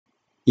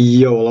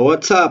Yo,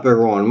 what's up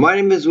everyone? My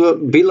name is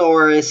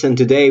OSRS and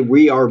today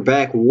we are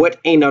back with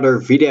another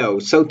video.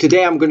 So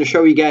today I'm going to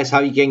show you guys how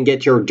you can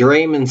get your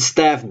dramen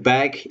staff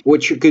back,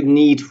 which you could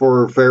need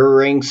for fairy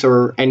rings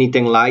or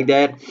anything like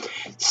that.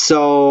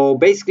 So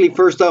basically,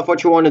 first off,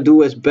 what you want to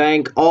do is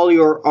bank all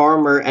your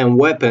armor and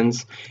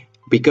weapons,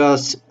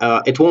 because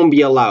it won't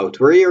be allowed.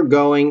 Where you're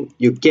going,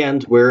 you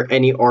can't wear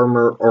any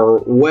armor or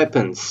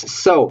weapons.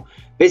 So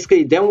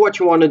basically, then what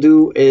you want to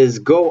do is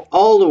go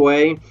all the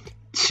way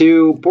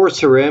to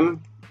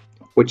Porcerim,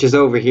 which is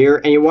over here,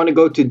 and you want to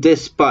go to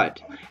this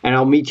spot, and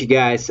I'll meet you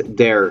guys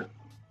there.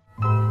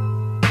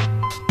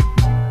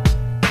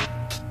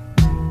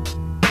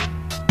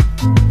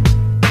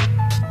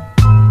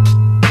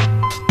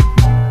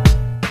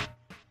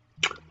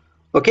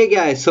 Okay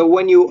guys, so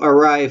when you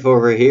arrive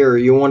over here,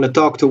 you want to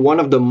talk to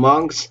one of the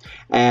monks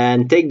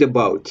and take the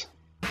boat.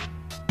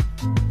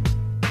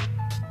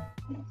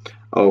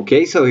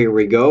 Okay, so here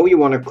we go. You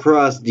want to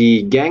cross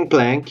the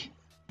gangplank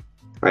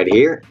right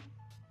here,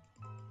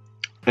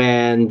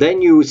 and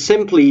then you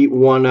simply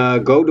want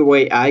to go the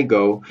way I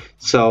go.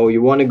 So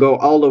you want to go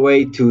all the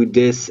way to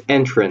this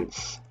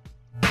entrance.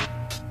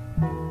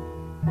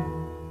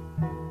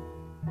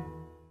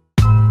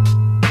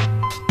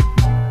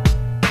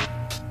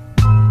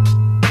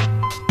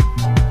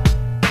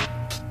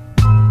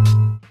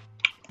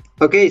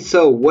 Okay,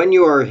 so when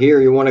you are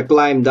here, you want to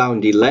climb down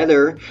the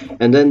ladder,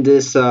 and then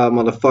this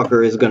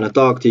motherfucker is gonna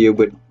talk to you,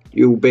 but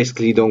you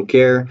basically don't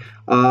care.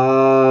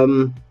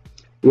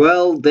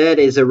 Well, that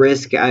is a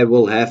risk I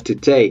will have to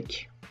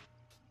take.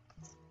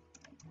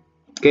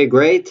 Okay,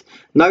 great.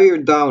 Now you're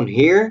down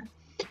here.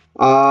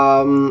 You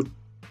want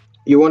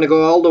to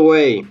go all the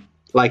way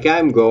like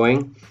I'm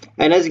going,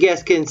 and as you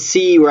guys can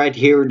see right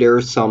here,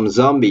 there's some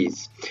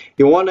zombies.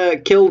 You want to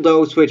kill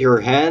those with your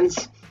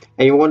hands,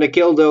 and you want to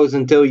kill those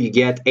until you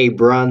get a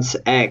bronze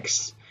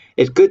axe.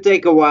 It could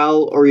take a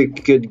while, or you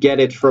could get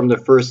it from the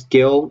first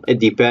kill. It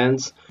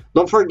depends.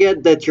 Don't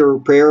forget that your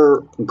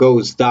prayer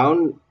goes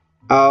down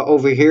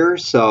over here.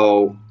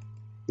 So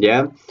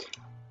yeah,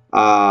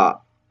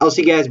 I'll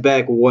see you guys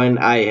back when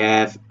I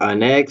have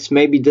an axe.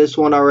 Maybe this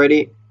one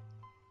already.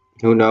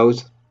 Who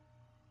knows?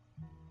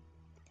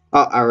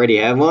 Oh, I already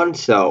have one,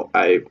 so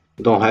I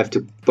don't have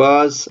to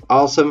pause.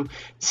 Awesome.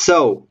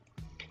 So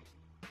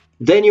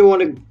then you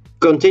want to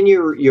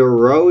continue your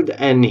road,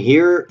 and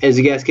here, as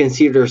you guys can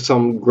see, there's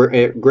some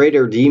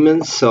greater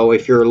demons. So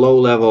if you're low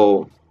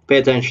level, pay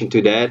attention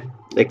to that.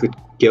 They could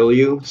kill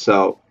you.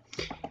 So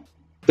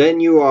then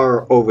you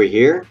are over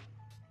here.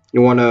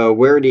 You want to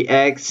wear the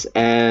axe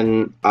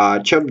and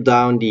chop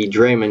down the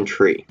dramen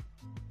tree,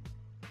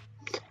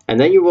 and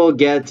then you will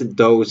get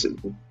those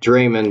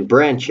dramen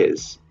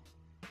branches.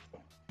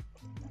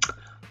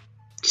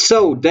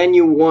 So then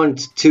you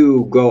want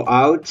to go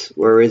out.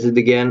 Where is it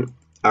again?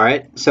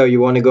 Alright, so you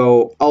want to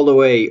go all the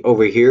way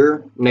over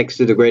here next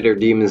to the greater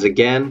demons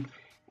again,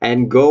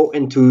 and go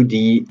into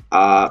the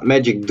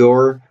magic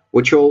door,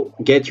 which will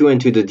get you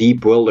into the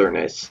deep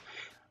wilderness.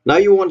 Now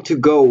you want to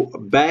go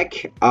back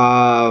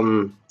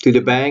to the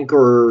bank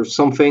or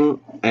something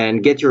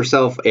and get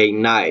yourself a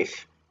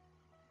knife.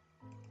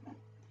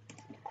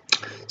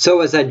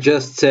 So as I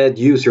just said,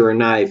 use your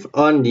knife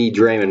on the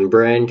dramen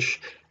branch,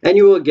 and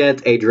you will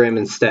get a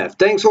dramen staff.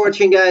 Thanks for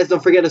watching, guys.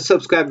 Don't forget to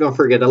subscribe, don't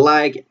forget to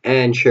like,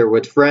 and share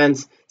with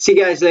friends. See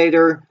you guys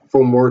later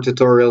for more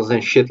tutorials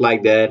and shit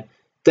like that.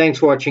 Thanks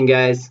for watching,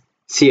 guys.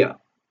 See ya.